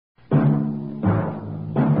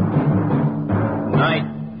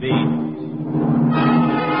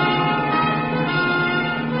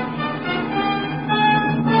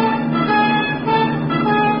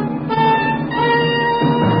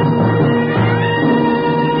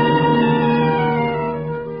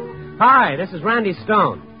Hi, this is Randy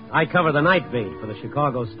Stone. I cover the night beat for the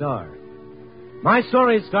Chicago Star. My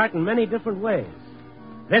stories start in many different ways.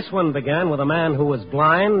 This one began with a man who was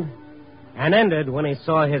blind and ended when he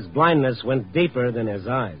saw his blindness went deeper than his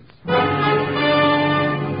eyes.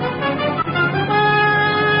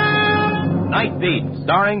 Night Beat,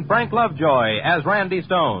 starring Frank Lovejoy as Randy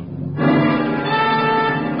Stone.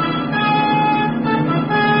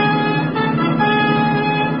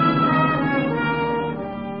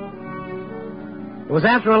 It was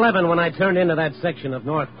after 11 when I turned into that section of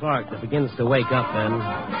North Clark that begins to wake up then.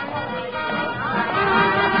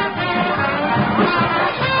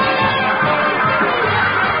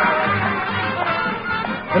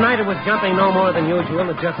 Tonight it was jumping no more than usual.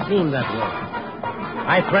 It just seemed that way.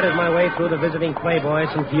 I threaded my way through the visiting playboys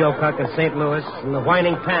from Keokuk and St. Louis and the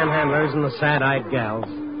whining panhandlers and the sad-eyed gals.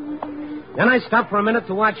 Then I stopped for a minute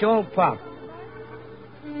to watch old Pop.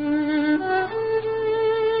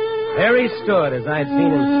 There he stood as I'd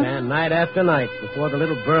seen him stand night after night before the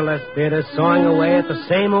little burlesque theater, sawing away at the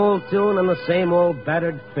same old tune and the same old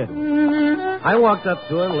battered fiddle. I walked up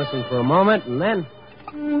to him, listened for a moment, and then...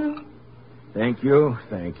 Thank you.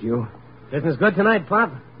 Business good tonight,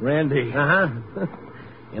 Pop? Randy. Uh-huh.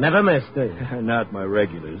 You never miss, do you? Not my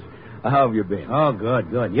regulars. How have you been? Oh,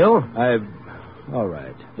 good. You? All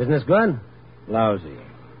right. Business good? Lousy.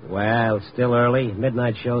 Well, still early.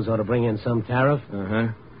 Midnight shows ought to bring in some tariff.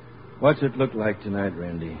 Uh-huh. What's it look like tonight,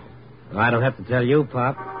 Randy? Well, I don't have to tell you,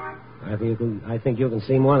 Pop. I think you can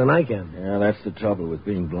see more than I can. Yeah, that's the trouble with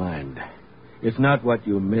being blind. It's not what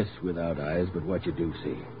you miss without eyes, but what you do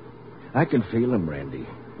see. I can feel them, Randy.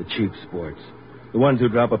 The cheap sports. The ones who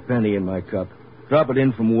drop a penny in my cup. Drop it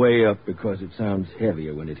in from way up because it sounds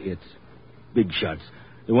heavier when it hits. Big shots.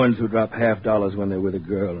 The ones who drop $50 when they're with a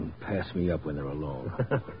girl and pass me up when they're alone.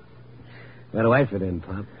 Where do I fit in,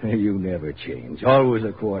 Pop? You never change. Always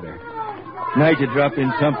a quarter. Night you drop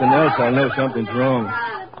in something else, I'll know something's wrong.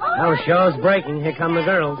 Well, the show's breaking. Here come the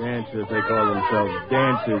girls. Dancers, they call themselves.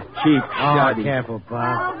 Dancers, cheap, shoddy. Oh, careful,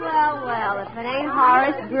 Pop. Well, if it ain't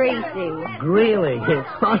Horace Greasy. Greeley. It's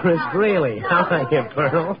Horace Greeley. How are you,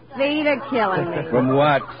 Pearl? Feet are killing me. From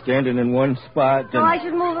what? Standing in one spot and... So I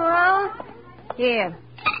should move around? Here.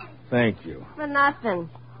 Thank you. For nothing.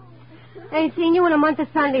 Ain't seen you in a month of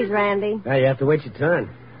Sundays, Randy. Now, you have to wait your turn.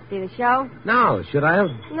 See the show? No, should I have?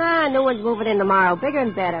 Nah, new one's moving in tomorrow. Bigger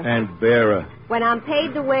and better. And bearer. When I'm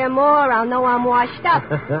paid to wear more, I'll know I'm washed up.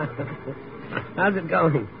 How's it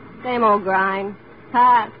going? Same old grind.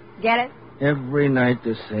 Ha, get it? Every night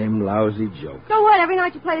the same lousy joke. So what? Every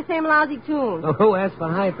night you play the same lousy tune. Oh, who asked for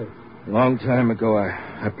hyper? A long time ago,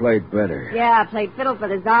 I played better. Yeah, I played fiddle for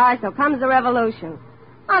the Tsar, so comes the revolution.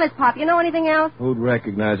 Honest, Pop, you know anything else? Who'd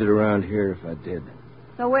recognize it around here if I did?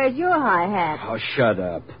 So where's your hi-hat? Oh, shut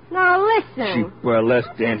up. Now, listen. Cheap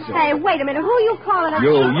burlesque dancer. Hey, wait a minute. Who you calling a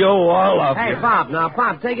You, all of Hey, you. Pop, now,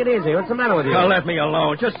 Pop, take it easy. What's the matter with you? Now, let me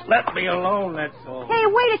alone. Just let me alone, that's all. Hey,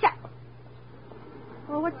 wait a sec.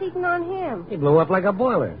 Well, what's eating on him? He blew up like a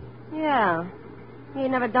boiler. Yeah. He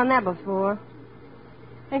ain't never done that before.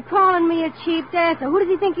 And calling me a cheap dancer. Who does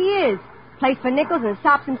he think he is? Plays for nickels and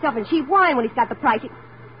sops himself in cheap wine when he's got the price.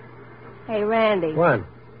 Hey, Randy. What?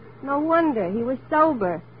 No wonder. He was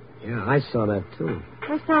sober. Yeah, I saw that, too.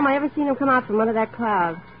 First time I ever seen him come out from under that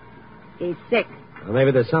cloud. He's sick. Well,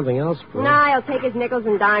 maybe there's something else for him. Nah, he'll take his nickels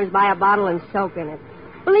and dimes, buy a bottle, and soak in it.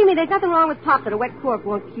 Believe me, there's nothing wrong with Pop that a wet cork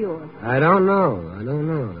won't cure. I don't know.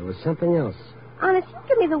 There was something else. Honest, you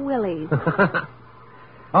give me the willies.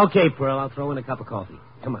 Okay, Pearl, I'll throw in a cup of coffee.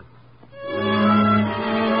 Come on.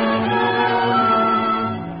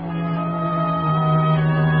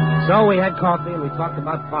 So we had coffee and we talked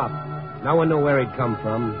about Pop. No one knew where he'd come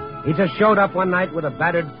from. He just showed up one night with a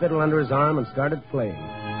battered fiddle under his arm and started playing.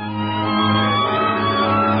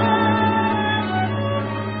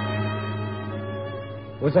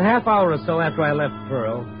 It was a half hour or so after I left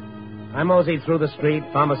Pearl. I moseyed through the street,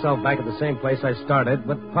 found myself back at the same place I started,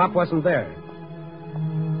 but Pop wasn't there.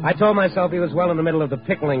 I told myself he was well in the middle of the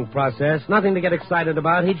pickling process. Nothing to get excited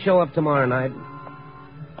about. He'd show up tomorrow night.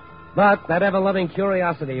 But that ever-loving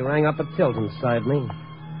curiosity rang up a tilt inside me.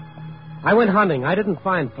 I went hunting. I didn't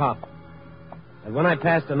find Pop. And when I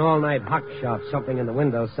passed an all-night hock shop, something in the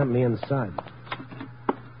window sent me inside.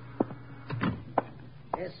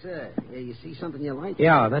 Yes, sir. Yeah, you see something you like?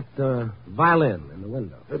 Yeah, that violin in the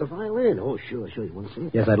window. The violin? Oh, sure. You want to see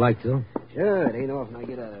it? Yes, I'd like to. Sure. It ain't often I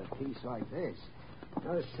get a piece like this.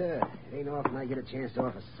 No, sir. It ain't often I get a chance to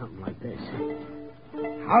offer something like this.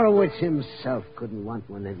 Horowitz himself couldn't want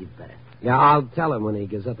one any better. Yeah, I'll tell him when he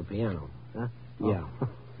gives up the piano. Huh? Yeah.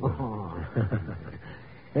 Oh.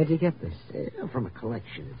 Where'd you get this? From a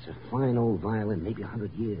collection. It's a fine old violin, maybe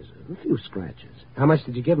 100 years. A few scratches. How much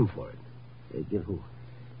did you give him for it? Give who?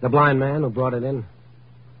 The blind man who brought it in.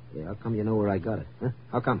 Yeah, how come you know where I got it? Huh?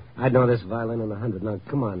 How come? I'd know this violin in 100. Now,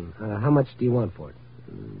 come on. How much do you want for it?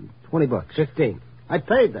 $20. 15. I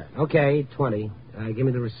paid that. Okay, 20. Give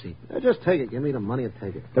me the receipt. Just take it. Give me the money and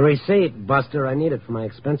take it. The receipt, Buster. I need it for my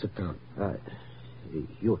expense account.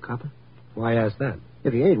 You a copper? Why ask that?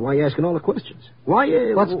 If you ain't, why you asking all the questions? Why?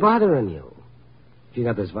 What's bothering you? If you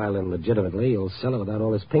got this violin legitimately, you'll sell it without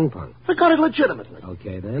all this ping pong. I got it legitimately.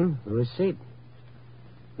 Okay, then. The receipt.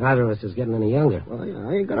 Neither of us is getting any younger. Well, yeah,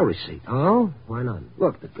 I ain't got a receipt. Oh? Why not?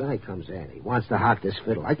 Look, the guy comes in. He wants to hock this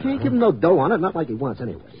fiddle. I can't give him no dough on it, not like he wants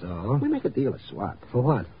anyway. So? We make a deal, a swap. For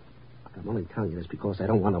what? I'm only telling you this because I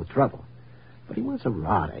don't want no trouble. But he wants a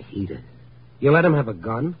rod, a heater. You let him have a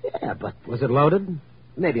gun? Yeah, but... Was it loaded?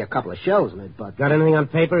 Maybe a couple of shells in it, but... Got anything on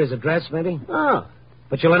paper? His address, maybe? No.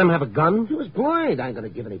 But you let him have a gun? He was blind. I ain't going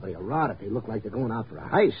to give anybody a rod if they look like they're going out for a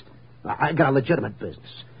heist. I got a legitimate business.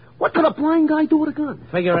 What could a blind guy do with a gun?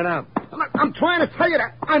 Figure it out. Look, I'm trying to tell you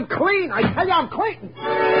that I'm clean. I tell you I'm clean.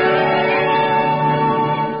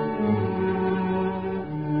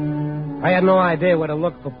 I had no idea where to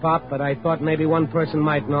look for Pop, but I thought maybe one person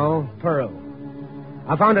might know. Pearl.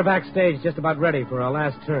 I found her backstage just about ready for her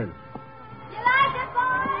last turn. You like it,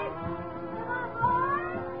 boys? Come on,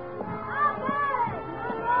 boys.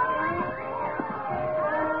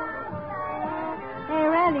 Hey,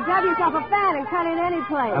 Randy, grab yourself a fan and cut in any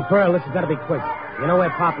place. Pearl, this has got to be quick. You know where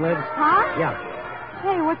Pop lives? Huh? Yeah.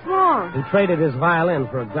 Hey, what's wrong? He traded his violin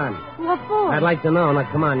for a gun. What for? I'd like to know. Now,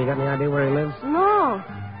 come on. You got any idea where he lives? No.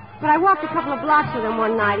 But I walked a couple of blocks with him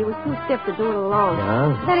one night. He was too stiff to do it alone.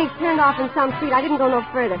 Yeah? Then he turned off in some street. I didn't go no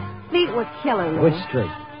further. Feet were killing me. Which street?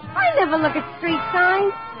 I never look at street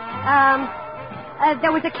signs.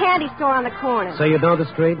 There was a candy store on the corner. So you know the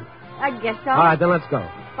street? I guess so. All right, then let's go.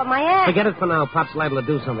 But my aunt... Forget it for now. Pop's liable to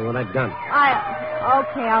do something with that gun.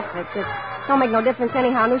 Okay, I'll fix it. Don't make no difference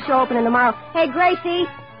anyhow. New show opening tomorrow. Hey, Gracie!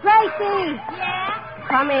 Gracie! Yeah?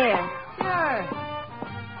 Come here. Sure.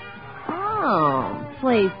 Oh,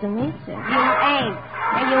 pleased to meet you. You ain't.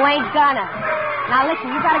 And you ain't gonna. Now, listen,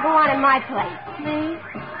 you gotta go on in my place. Me?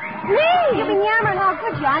 Me? You've been yammering all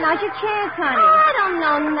good, John. Now's your chance, honey. I don't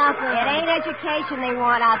know nothing. It ain't education they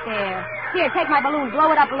want out there. Here, take my balloon. Blow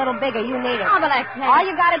it up a little bigger. You need it. Oh, but I can't. All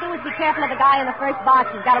you gotta do is be careful of the guy in the first box.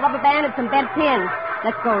 He's got a rubber band and some bent pins.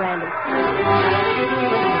 Let's go, Randy.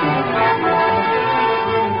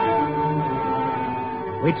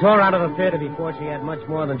 We tore out of the theater before she had much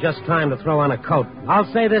more than just time to throw on a coat. I'll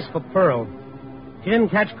say this for Pearl. She didn't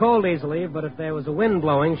catch cold easily, but if there was a wind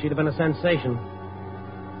blowing, she'd have been a sensation.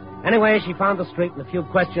 Anyway, she found the street and a few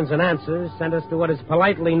questions and answers sent us to what is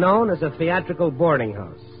politely known as a theatrical boarding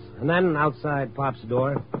house. And then outside Pop's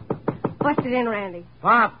door... Bust it in, Randy.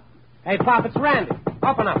 Pop! Hey, Pop, it's Randy.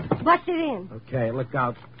 Open up. Bust it in. Okay, look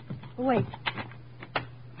out. Wait.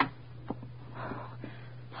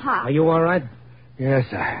 Pop. Are you all right? Yes,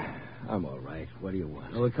 I'm all right. What do you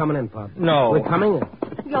want? We're coming in, Pop. No. We're coming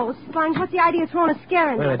in. Yo, Sponge, what's the idea of throwing a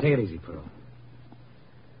scare in Wait a there? minute, take it easy, Pearl.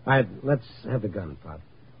 All right, let's have the gun, Pop.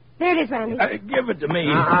 There it is, Randy. Give it to me.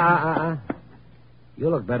 You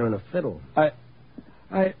look better in a fiddle.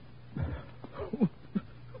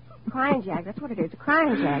 Crying Jack, that's what it is, a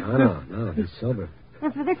crying Jack. No, he's sober.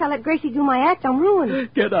 And for this, I let Gracie do my act. I'm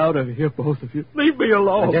ruined. Get out of here, both of you. Leave me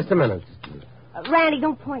alone. Just a minute. Randy,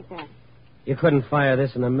 don't point that. You couldn't fire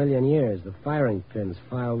this in a million years. The firing pin's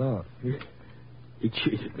filed off. He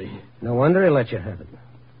cheated me. No wonder he let you have it.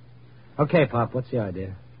 Okay, Pop, what's the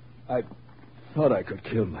idea? I thought I could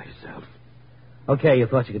kill myself. Okay, you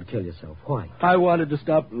thought you could kill yourself. Why? I wanted to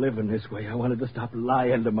stop living this way. I wanted to stop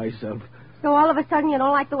lying to myself. So all of a sudden you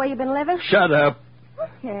don't like the way you've been living? Shut up.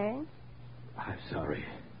 Okay. I'm sorry.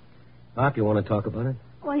 Pop, you want to talk about it?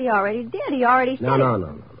 Well, he already did. He already said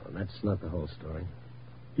No. That's not the whole story.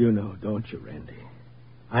 You know, don't you, Randy?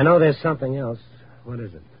 I know there's something else. What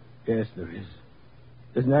is it? Yes, there is.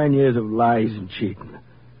 There's 9 years of lies and cheating.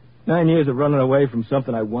 9 years of running away from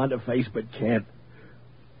something I want to face but can't.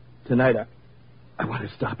 Tonight, I want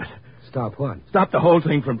to stop it. Stop what? Stop the whole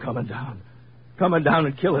thing from coming down. Coming down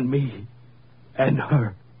and killing me. And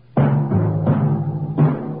her.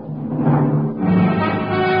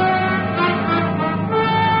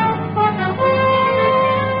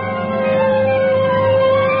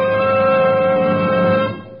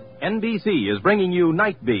 NBC is bringing you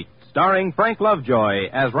Night Beat, starring Frank Lovejoy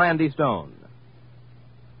as Randy Stone.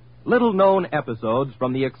 Little-known episodes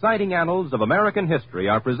from the exciting annals of American history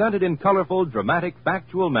are presented in colorful, dramatic,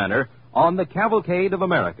 factual manner on The Cavalcade of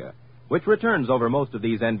America. which returns over most of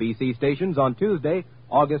these NBC stations on Tuesday,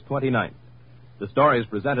 August 29th. The stories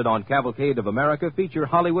presented on Cavalcade of America feature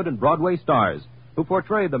Hollywood and Broadway stars who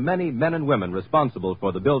portray the many men and women responsible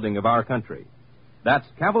for the building of our country. That's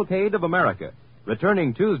Cavalcade of America,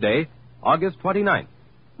 returning Tuesday, August 29th.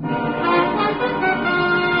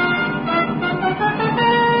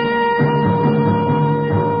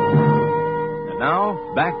 And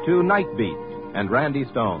now, back to Night Beat and Randy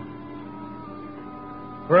Stone.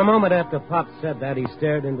 For a moment after Pop said that, he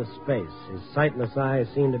stared into space. His sightless eyes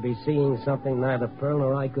seemed to be seeing something neither Pearl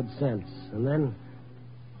nor I could sense. And then...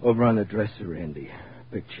 Over on the dresser, Randy.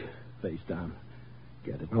 Picture, face down.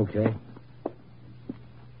 Get it? Okay.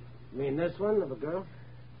 You mean this one of a girl?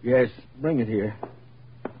 Yes, bring it here.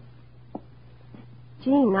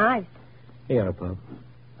 Gee, nice. Here, Pop.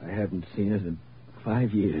 I haven't seen it in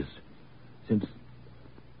 5 years. Since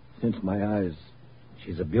my eyes...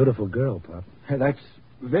 She's a beautiful girl, Pop. Hey, that's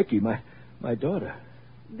Vicky, my daughter.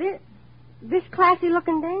 This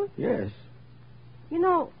classy-looking dame? Yes. You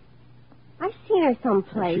know, I've seen her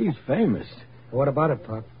someplace. She's famous. What about it,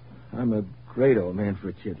 Pop? I'm a great old man for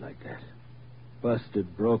a kid like that.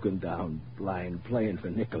 Busted, broken down, blind, playing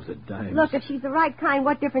for nickels and dimes. Look, if she's the right kind,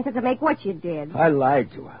 what difference does it make what you did? I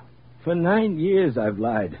lied to her. For 9 years, I've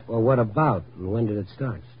lied. Well, what about? And when did it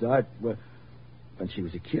start? Well, when she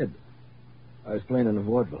was a kid. I was playing in the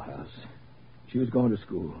vaudeville house. She was going to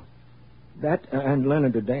school. That and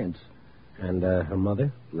learning to dance. And her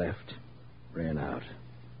mother? Left. Ran out.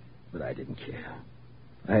 But I didn't care.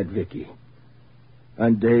 I had Vicky.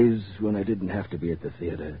 On days when I didn't have to be at the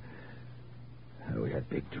theater, we had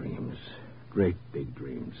big dreams. Great big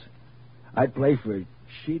dreams. I'd play for her.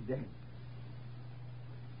 She'd dance.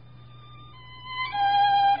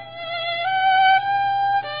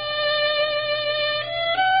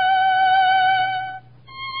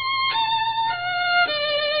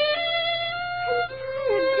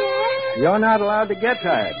 You're not allowed to get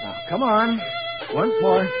tired. Now, come on. Once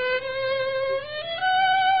more.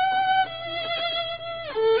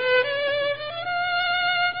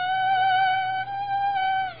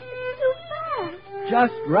 Too fast.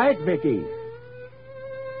 Just right, Vicky.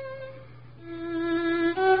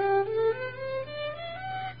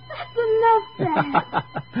 That's enough,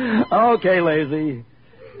 Dad. Okay, lazy.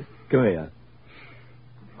 Come here.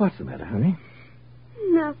 What's the matter, honey?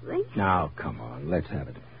 Nothing. Now, come on. Let's have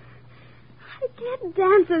it. I can't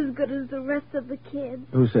dance as good as the rest of the kids.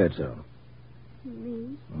 Who said so?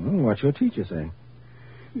 Me? What's your teacher say?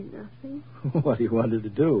 Nothing. What do you want her to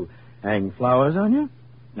do? Hang flowers on you?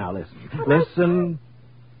 Now, listen. Listen.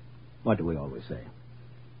 What do we always say?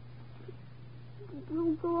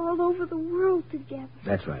 We'll go all over the world together.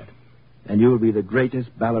 That's right. And you'll be the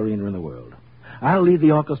greatest ballerina in the world. I'll lead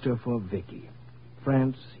the orchestra for Vicky.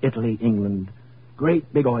 France, Italy, England.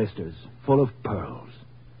 Great big oysters full of pearls.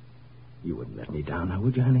 You wouldn't let me down now,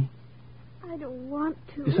 would you, honey? I don't want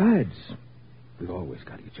to. Besides, we've always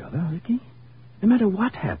got each other, Vicky. No matter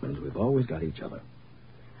what happens, we've always got each other.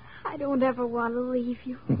 I don't ever want to leave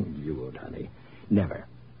you. You won't, honey. Never.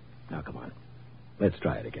 Now, come on. Let's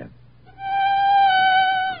try it again.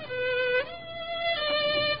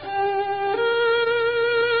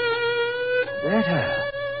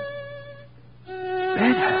 Better.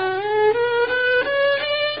 Better.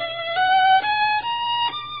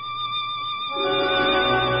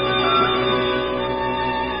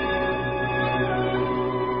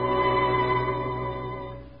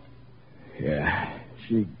 Yeah,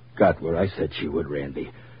 she got where I said she would, Randy.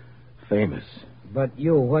 Famous. But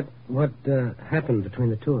you, what happened between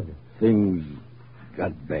the two of you? Things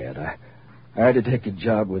got bad. I had to take a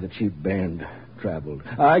job with a cheap band. Traveled.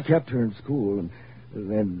 I kept her in school, and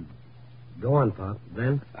then... Go on, Pop.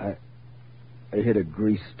 Then? I hit a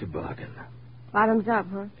grease toboggan. Bottoms up,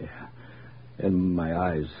 huh? Yeah. And my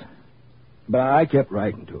eyes. But I kept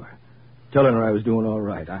writing to her, telling her I was doing all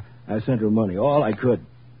right. I sent her money, all I could.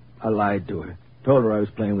 I lied to her. Told her I was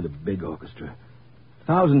playing with a big orchestra.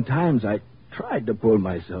 1,000 times I tried to pull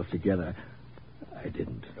myself together. I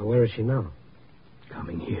didn't. Where is she now?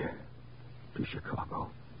 Coming here. To Chicago.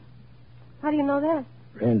 How do you know that?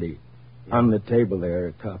 Randy, on the table there,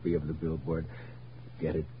 a copy of the billboard.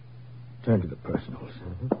 Get it? Turn to the personals.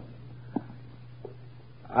 Mm-hmm.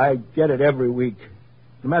 I get it every week.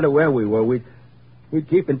 No matter where we were, we'd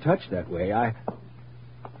keep in touch that way. I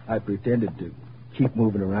pretended to keep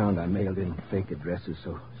moving around. I mailed in fake addresses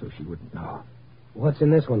so she wouldn't know. What's in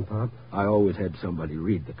this one, Pop? I always had somebody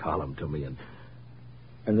read the column to me,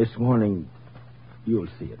 and this morning, you'll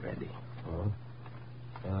see it, Randy.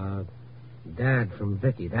 Oh? Dad from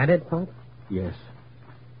Vicky. That it, Pop? Yes.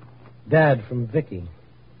 Dad from Vicky.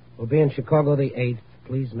 Will be in Chicago the 8th.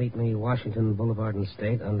 please meet me Washington Boulevard and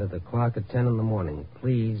State under the clock at 10 in the morning.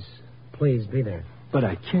 Please be there. But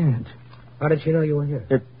I can't. How did she know you were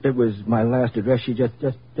here? It was my last address. She just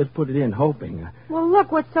put it in, hoping. Well,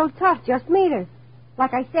 look, what's so tough? Just meet her.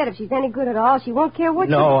 Like I said, if she's any good at all, she won't care what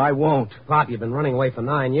No, I won't. Pop, you've been running away for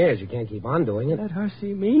 9 years. You can't keep on doing it. Let her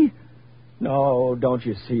see me? No, don't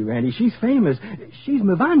you see, Randy? She's famous. She's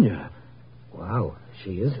Mivanya. Wow,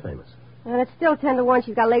 she is famous. And it's still 10 to 1.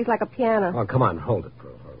 She's got legs like a piano. Oh, come on, hold it, Prue.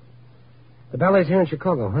 The ballet's here in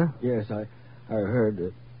Chicago, huh? Yes, I heard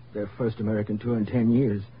that their first American tour in 10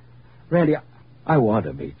 years. Randy, I want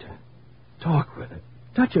to meet her. Talk with her.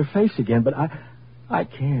 Touch her face again, but I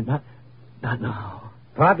can't. Not now.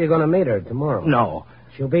 Pop, you're going to meet her tomorrow. No.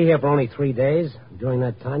 She'll be here for only 3 days. During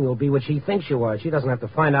that time, you'll be what she thinks you are. She doesn't have to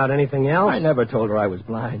find out anything else. I never told her I was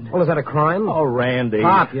blind. Well, is that a crime? Oh, Randy.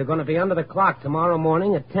 Pop, you're going to be under the clock tomorrow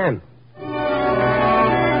morning at 10.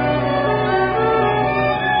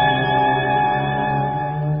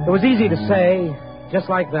 It was easy to say, just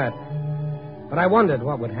like that. But I wondered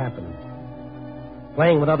what would happen.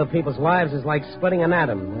 Playing with other people's lives is like splitting an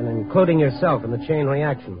atom and including yourself in the chain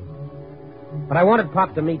reaction. But I wanted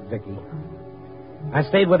Pop to meet Vicky. I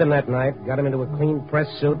stayed with him that night, got him into a clean press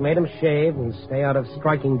suit, made him shave and stay out of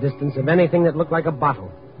striking distance of anything that looked like a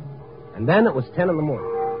bottle. And then it was 10 in the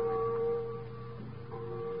morning.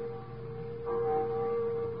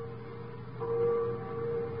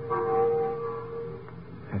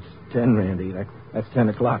 That's 10, Randy. That's 10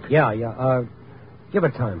 o'clock. Yeah. Give her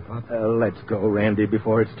time, Pop. Let's go, Randy,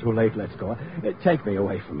 before it's too late. Let's go. Take me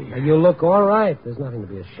away from here. You look all right. There's nothing to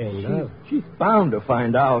be ashamed of. She's bound to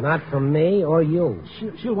find out. Not from me or you.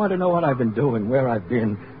 She'll want to know what I've been doing, where I've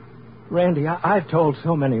been. Randy, I've told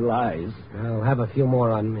so many lies. I'll have a few more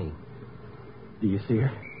on me. Do you see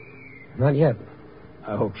her? Not yet.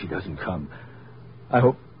 I hope she doesn't come. I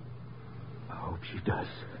hope she does.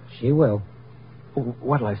 She will.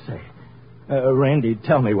 What'll I say? Randy,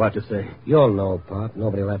 tell me what to say. You'll know, Pop.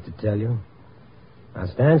 Nobody will have to tell you. Now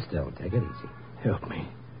stand still. Take it easy. Help me.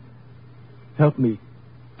 Help me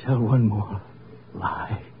tell one more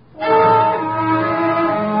lie.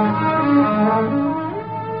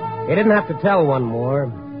 He didn't have to tell one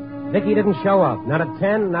more. Vicky didn't show up. Not at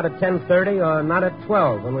 10, not at 10:30, or not at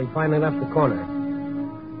 12 when we finally left the corner.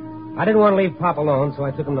 I didn't want to leave Pop alone, so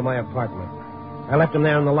I took him to my apartment. I left him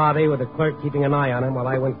there in the lobby with the clerk keeping an eye on him while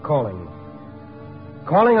I went calling.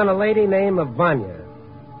 Calling on a lady named Vanya.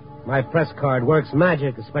 My press card works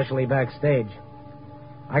magic, especially backstage.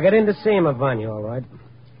 I got in to see Vanya, all right.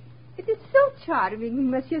 It is so charming,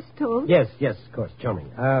 Monsieur Stone. Yes, of course,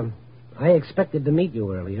 charming. I expected to meet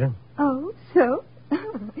you earlier. Oh, so?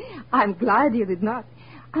 I'm glad you did not.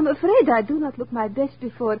 I'm afraid I do not look my best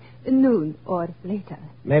before noon or later.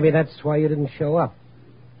 Maybe that's why you didn't show up.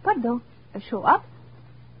 Pardon? Show up?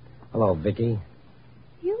 Hello, Vicky.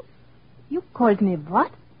 You called me what?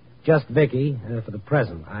 Just Vicky, for the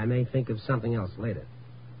present. I may think of something else later.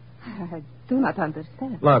 I do not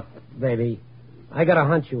understand. Look, baby, I got a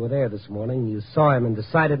hunch you were there this morning. You saw him and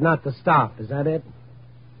decided not to stop. Is that it?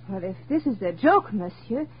 Well, if this is a joke,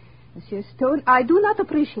 Monsieur Stone, I do not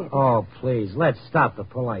appreciate it. Oh, please, let's stop the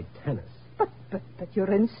polite tennis. But you're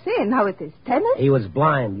insane. Now it is tennis? He was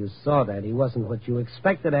blind. You saw that. He wasn't what you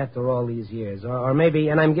expected after all these years. Or maybe,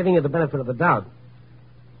 and I'm giving you the benefit of the doubt,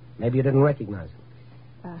 maybe you didn't recognize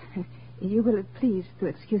him. You will please to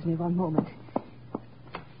excuse me one moment.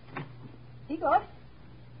 Igor,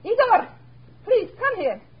 please come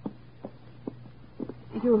here.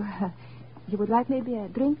 You would like maybe a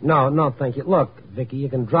drink? No, thank you. Look, Vicky, you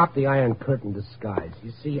can drop the Iron Curtain disguise.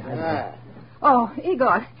 You see, Oh,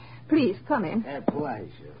 Igor, please come in. A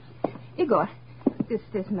pleasure. Igor,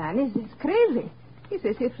 this man is crazy. He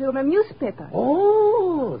says he's from a newspaper.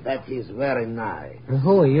 Oh, that is very nice. And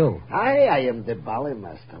who are you? I am the ballet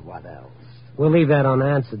master. What else? We'll leave that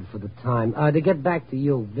unanswered for the time. To get back to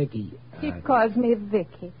you, Vicky. He calls me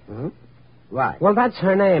Vicky. Hmm? Why? Well, that's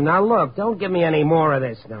her name. Now, look, don't give me any more of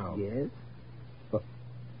this now. Yes? But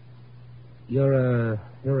you're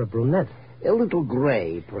a brunette. A little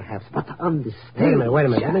gray, perhaps, but understand. Wait a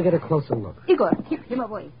minute. Let me get a closer look. Igor, keep him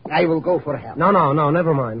away. I will go for help. No,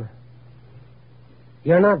 never mind.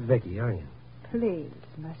 You're not Vicky, are you? Please,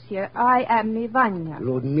 Monsieur, I am Mivanya.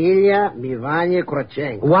 Ludmila Mivanya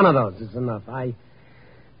Krochenko. One of those is enough.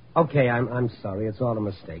 Okay, I'm sorry. It's all a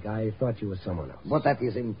mistake. I thought you were someone else. But that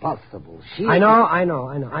is impossible. I know.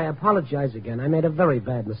 I apologize again. I made a very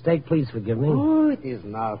bad mistake. Please forgive me. Oh, it is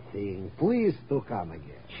nothing. Please do come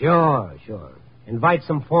again. Sure. Invite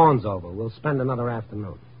some fawns over. We'll spend another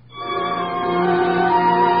afternoon.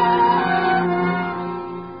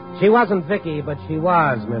 She wasn't Vicky, but she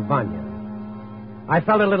was Mivanya. I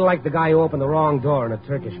felt a little like the guy who opened the wrong door in a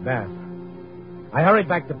Turkish bath. I hurried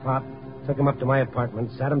back to Pop, took him up to my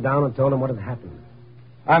apartment, sat him down, and told him what had happened.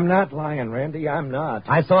 I'm not lying, Randy. I'm not.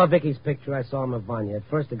 I saw Vicky's picture. I saw him of Vanya. At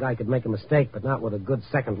first, a guy could make a mistake, but not with a good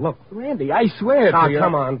second look. Randy, I swear Oh, to you.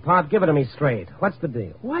 come on, Pop. Give it to me straight. What's the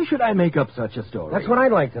deal? Why should I make up such a story? That's what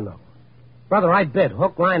I'd like to know. Brother, I bid.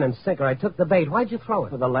 Hook, line, and sinker. I took the bait. Why'd you throw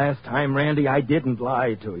it? For the last time, Randy, I didn't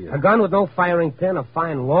lie to you. A gun with no firing pin, a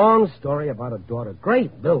fine, long story about a daughter.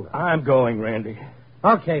 Great build. I'm going, Randy.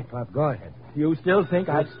 Okay, Pop, go ahead. You still think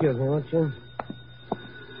I... Excuse me, won't you?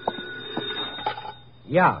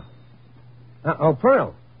 Yeah. Oh,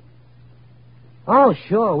 Pearl. Oh,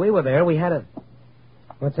 sure, we were there. We had a...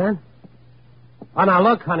 What's that? Oh, now,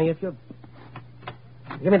 look, honey, if you...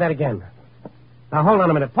 Give me that again. Now, hold on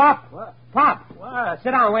a minute. Pop! What? Pop! What?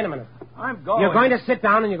 Sit down, wait a minute. I'm going. You're going to sit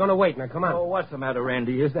down and you're going to wait. Now, come on. Oh, what's the matter,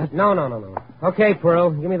 Randy? Is that... No. Okay,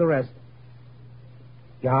 Pearl, give me the rest.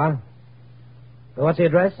 Yeah? What's the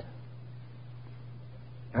address?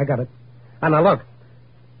 I got it. Now, look.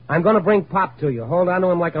 I'm going to bring Pop to you. Hold on to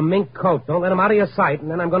him like a mink coat. Don't let him out of your sight,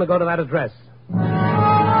 and then I'm going to go to that address.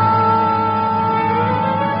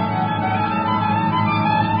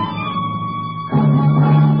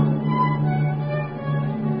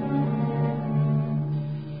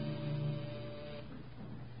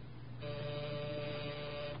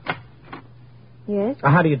 Yes?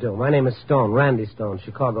 How do you do? My name is Stone, Randy Stone,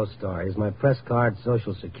 Chicago Star. Here's my press card,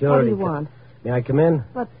 Social Security. What do you want? May I come in?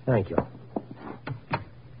 What? Thank you.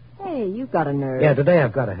 Hey, you got a nerve. Yeah, today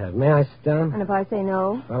I've got to have. May I sit down? And if I say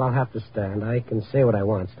no? Well, I'll have to stand. I can say what I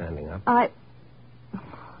want standing up.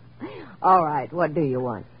 All right, what do you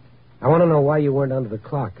want? I want to know why you weren't under the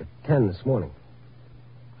clock at 10 this morning.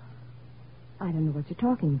 I don't know what you're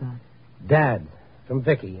talking about. Dad, from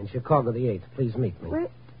Vicky in Chicago the 8th. Please meet me.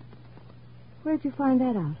 Where'd you find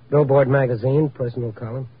that out? Billboard magazine, personal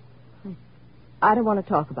column. I don't want to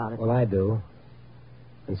talk about it. Well, I do.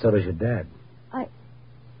 And so does your dad.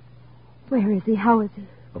 Where is he? How is he?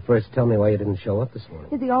 Well, first tell me why you didn't show up this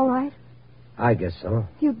morning. Is he all right? I guess so.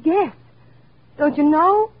 You guess. Don't you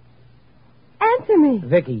know? Answer me.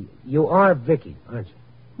 Vicky, you are Vicky, aren't you?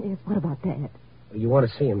 Yes, what about Dad? You want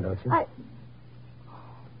to see him, don't you?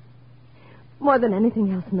 More than anything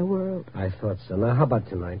else in the world. I thought so. Now, how about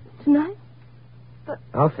tonight? Tonight?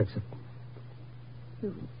 I'll fix it.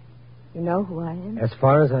 You know who I am? As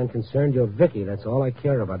far as I'm concerned, you're Vicky. That's all I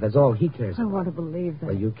care about. That's all he cares I about. want to believe that.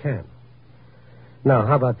 Well, you can. Now,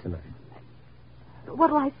 how about tonight?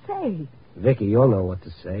 What'll I say? Vicky, you'll know what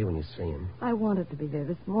to say when you see him. I wanted to be there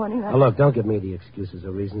this morning. Now, look, don't give me the excuses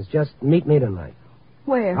or reasons. Just meet me tonight.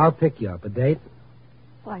 Where? I'll pick you up. A date?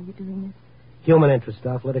 Why are you doing this? Human interest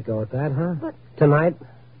stuff. Let it go at that, huh? But... Tonight,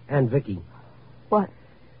 and Vicky. What?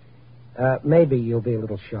 Maybe you'll be a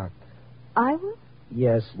little shocked. I will?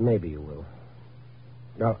 Yes, maybe you will.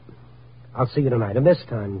 No, I'll see you tonight. And this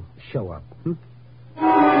time, show up.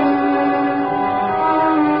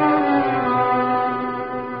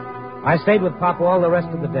 I stayed with Pop all the rest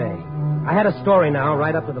of the day. I had a story now,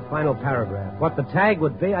 right up to the final paragraph. What the tag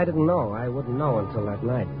would be, I didn't know. I wouldn't know until that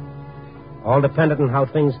night. All depended on how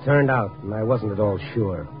things turned out, and I wasn't at all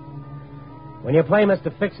sure. When you play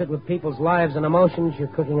Mr. Fix-It with people's lives and emotions, you're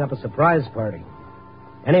cooking up a surprise party.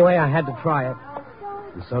 Anyway, I had to try it.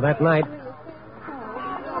 And so that night...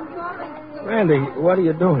 Randy, what are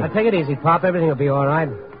you doing? Now, take it easy, Pop. Everything will be all right.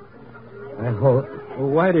 I hope. Well,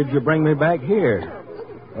 why did you bring me back here?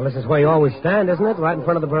 Well, this is where you always stand, isn't it? Right in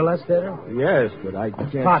front of the burlesque theater? Yes, but I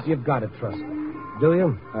can't... Pop, you've got to trust me. Do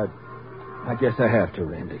you? I guess I have to,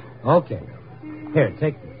 Randy. Okay. Here,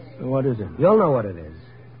 take this. What is it? You'll know what it is.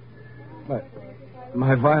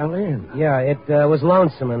 My violin. Yeah, it was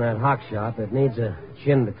lonesome in that hock shop. It needs a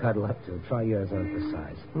chin to cuddle up to. Try yours on for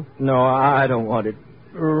size. No, I don't want it.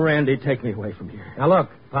 Randy, take me away from here. Now, look,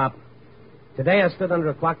 Pop. Today I stood under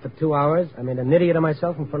a clock for 2 hours. I made an idiot of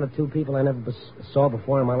myself in front of two people I never saw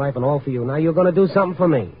before in my life, and all for you. Now you're going to do something for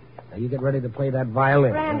me. Now you get ready to play that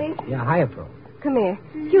violin. Randy? Yeah, hiya, Pro. Come here.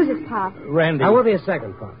 Excuse us, Pop. Randy. I will be a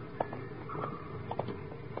second, Pop.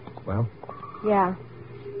 Well? Yeah.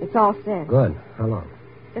 It's all set. Good. How long?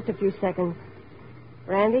 Just a few seconds.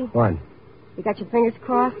 Randy? What? You got your fingers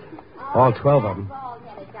crossed? All 12 of them.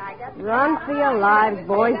 Run for your lives,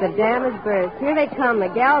 boys. The dam is burst. Here they come, the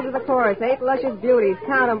gals of the chorus. 8 luscious beauties.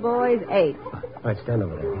 Count 'em, boys. 8. All right, stand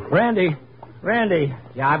over there. Randy.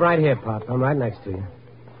 Yeah, I'm right here, Pop. I'm right next to you.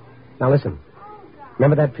 Now, listen.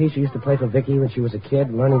 Remember that piece you used to play for Vicky when she was a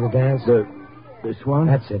kid, learning to dance? This one?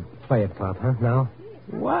 That's it. Play it, Pop, huh? Now?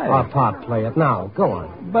 Why? Oh, Pop, play it. Now, go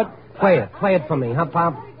on. But... Play it. Play it for me, huh,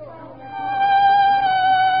 Pop?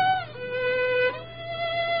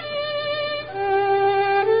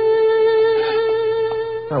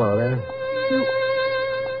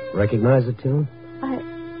 Recognize the tune?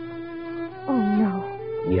 Oh, no.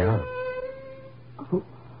 Yeah.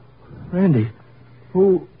 Randy,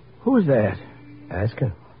 who's that? Ask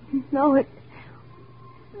her. No, it's...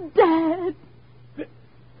 Dad.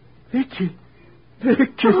 Vicky.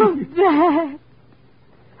 Oh, Dad.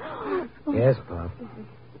 Yes, Pop.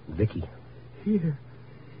 Vicky.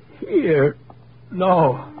 Here.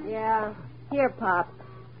 No. Yeah. Here, Pop.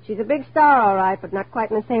 She's a big star, all right, but not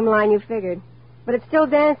quite in the same line you figured. But it's still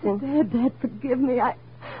dancing. Dad, forgive me.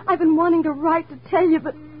 I've been wanting to write to tell you,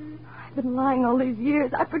 but I've been lying all these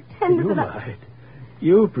years. I pretended You that lied.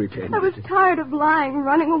 You pretended. I was tired of lying,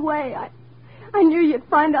 running away. I knew you'd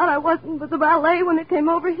find out I wasn't with the ballet when it came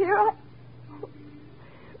over here.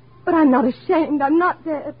 But I'm not ashamed. I'm not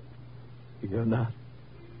dead. You're not.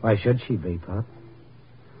 Why should she be, Pop?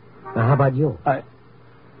 Now, how about you?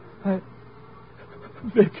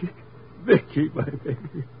 Vicky, my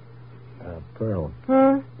baby. Pearl.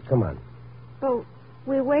 Huh? Come on. Oh,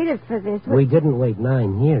 we waited for this. We didn't wait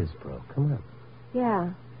 9 years, Pearl. Come on.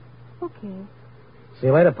 Yeah. Okay. See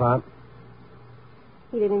you later, Pop.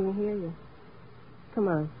 He didn't even hear you. Come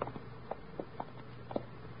on.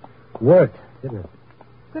 Worked, didn't it?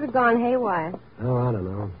 Could have gone haywire. Oh, I don't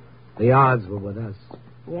know. The odds were with us.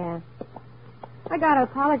 Yeah. I gotta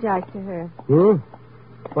apologize to her. Hmm?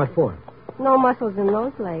 What for? No muscles in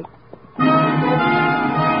those legs.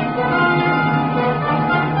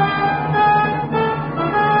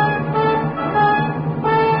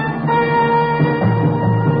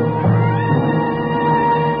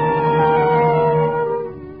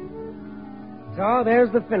 So,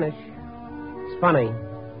 there's the finish. It's funny.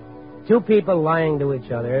 Two people lying to each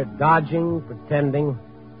other, dodging, pretending,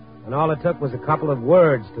 and all it took was a couple of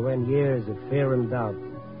words to end years of fear and doubt.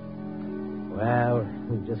 Well,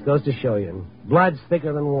 it just goes to show you. Blood's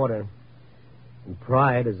thicker than water, and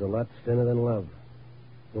pride is a lot thinner than love.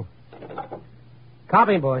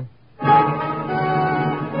 Copy, boy.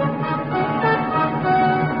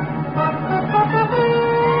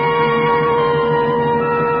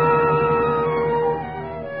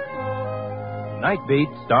 Night Beat,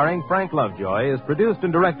 starring Frank Lovejoy, is produced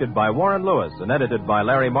and directed by Warren Lewis and edited by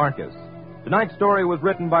Larry Marcus. Tonight's story was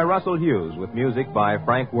written by Russell Hughes with music by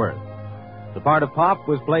Frank Worth. The part of Pop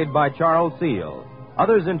was played by Charles Seal.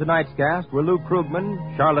 Others in tonight's cast were Lou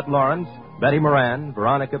Krugman, Charlotte Lawrence, Betty Moran,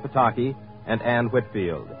 Veronica Pataki, and Ann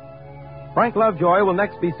Whitfield. Frank Lovejoy will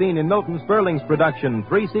next be seen in Milton Sperling's production,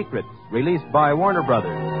 Three Secrets, released by Warner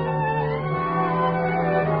Brothers.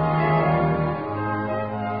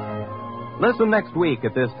 Listen next week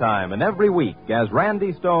at this time and every week as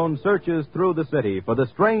Randy Stone searches through the city for the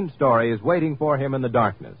strange stories waiting for him in the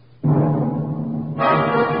darkness.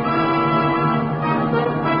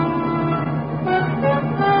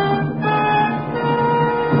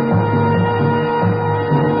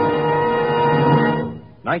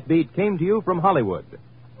 Night Beat came to you from Hollywood.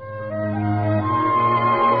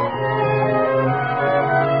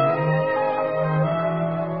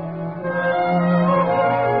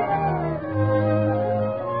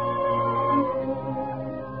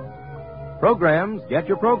 Programs, get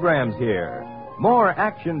your programs here. More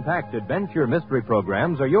action-packed adventure mystery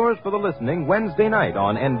programs are yours for the listening Wednesday night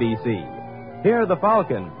on NBC. Hear The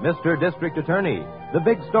Falcon, Mr. District Attorney, The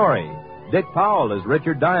Big Story, Dick Powell as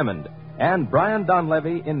Richard Diamond, and Brian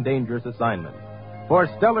Donlevy in Dangerous Assignment. For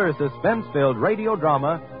stellar suspense-filled radio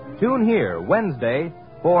drama, tune here Wednesday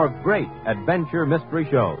for great adventure mystery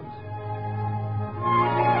shows.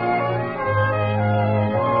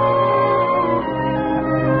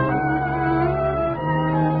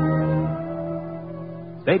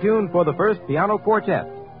 Stay tuned for the first piano quartet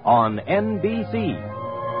on NBC.